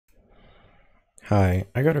Hi,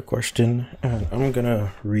 I got a question and I'm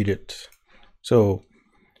gonna read it. So,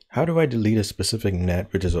 how do I delete a specific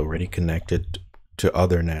net which is already connected to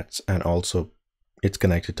other nets and also it's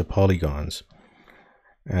connected to polygons?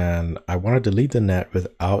 And I want to delete the net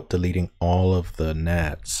without deleting all of the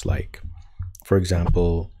nets. Like, for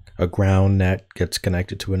example, a ground net gets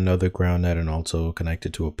connected to another ground net and also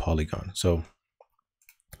connected to a polygon. So,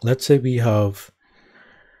 let's say we have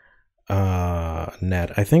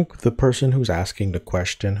net. I think the person who's asking the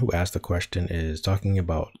question, who asked the question, is talking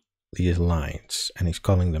about these lines and he's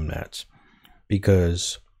calling them nets,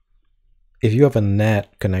 because if you have a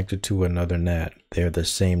net connected to another net, they're the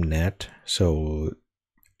same net, so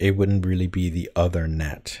it wouldn't really be the other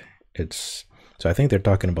net. So I think they're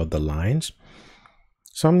talking about the lines.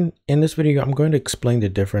 So in this video, I'm going to explain the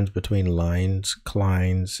difference between lines,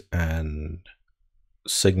 clines, and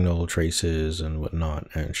signal traces and whatnot,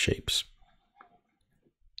 and shapes.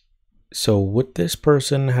 So what this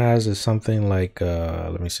person has is something like,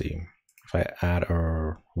 let me see, if I add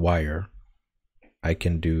a wire, I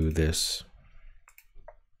can do this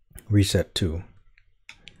reset to.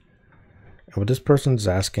 And what this person's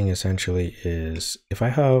asking essentially is, if I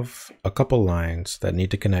have a couple lines that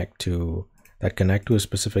need to connect to a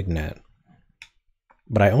specific net,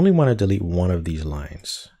 but I only want to delete one of these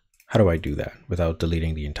lines, how do I do that without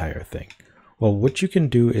deleting the entire thing? Well, what you can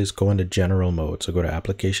do is go into general mode. So go to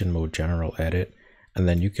application mode, general, edit, and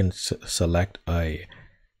then you can select a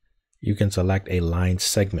line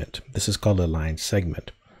segment. This is called a line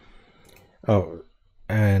segment. Oh,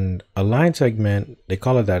 and a line segment, they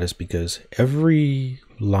call it that is because every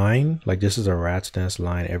line, like this is a rat's nest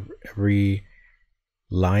line, every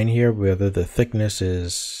line here, whether the thickness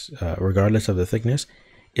is, regardless of the thickness,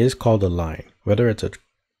 is called a line. Whether it's a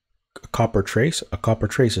copper trace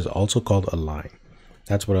is also called a line.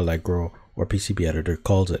 That's what Allegro or PCB editor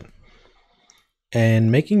calls it. And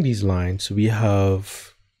making these lines, we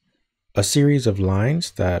have a series of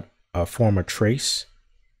lines that form a trace.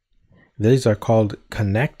 These are called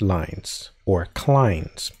connect lines or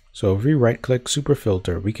clines. So if we right click super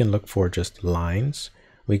filter, we can look for just lines.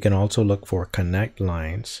 We can also look for connect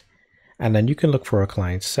lines, and then you can look for a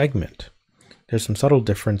cline segment. There's some subtle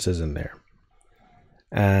differences in there.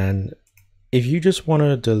 And if you just want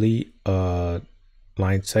to delete a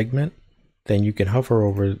line segment, then you can hover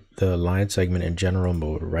over the line segment in general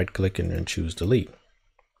mode, right click and then choose delete.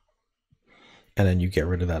 And then you get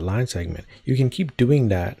rid of that line segment. You can keep doing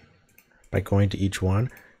that by going to each one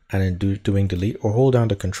and then doing delete, or hold down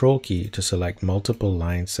the control key to select multiple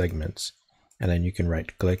line segments. And then you can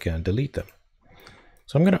right click and delete them.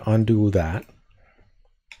 So I'm going to undo that.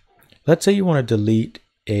 Let's say you want to delete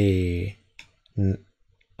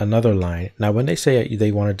another line. Now, when they say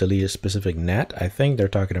they want to delete a specific net, I think they're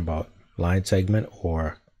talking about line segment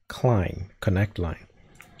or cline, connect line.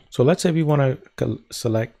 So let's say we want to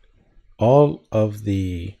select all of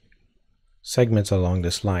the segments along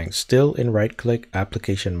this line, still in right click,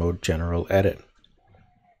 application mode, general, edit.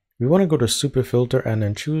 We want to go to super filter and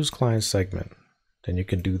then choose client segment. Then you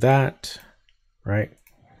can do that, right?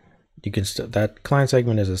 You can that client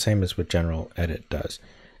segment is the same as what general edit does.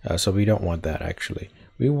 So we don't want that actually.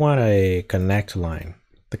 We want a connect line.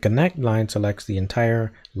 The connect line selects the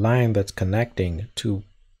entire line that's connecting two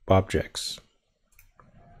objects.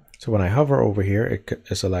 So when I hover over here,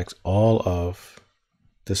 it selects all of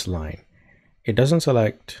this line. It doesn't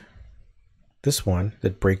select this one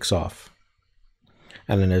that breaks off.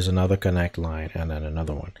 And then there's another connect line and then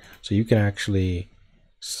another one. So you can actually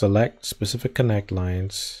select specific connect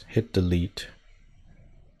lines, hit delete.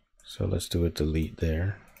 So let's do a delete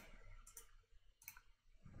there.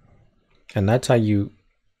 And that's how you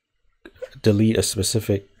delete a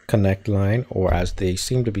specific connect line, or as they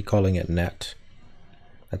seem to be calling it, net.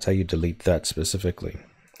 That's how you delete that specifically.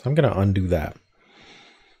 I'm going to undo that.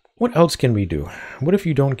 What else can we do? What if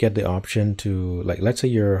you don't get the option to, like, let's say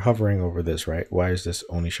you're hovering over this, right? Why is this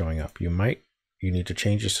only showing up? You need to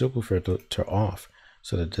change your super filter to off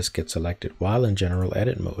so that this gets selected while in general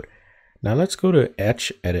edit mode. Now let's go to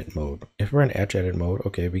etch edit mode. If we're in etch edit mode,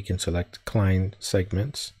 okay, we can select cline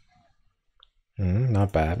segments.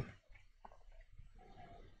 Not bad.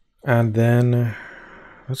 And then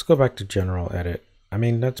let's go back to general edit. I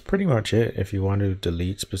mean, that's pretty much it. If you want to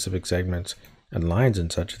delete specific segments and lines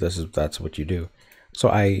and such, that's what you do. So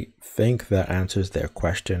I think that answers their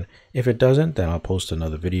question. If it doesn't, then I'll post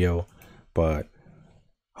another video, but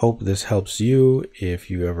hope this helps you if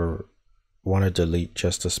you ever want to delete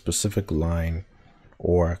just a specific line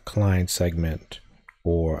or client segment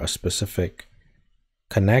or a specific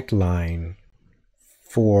connect line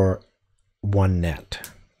for one net.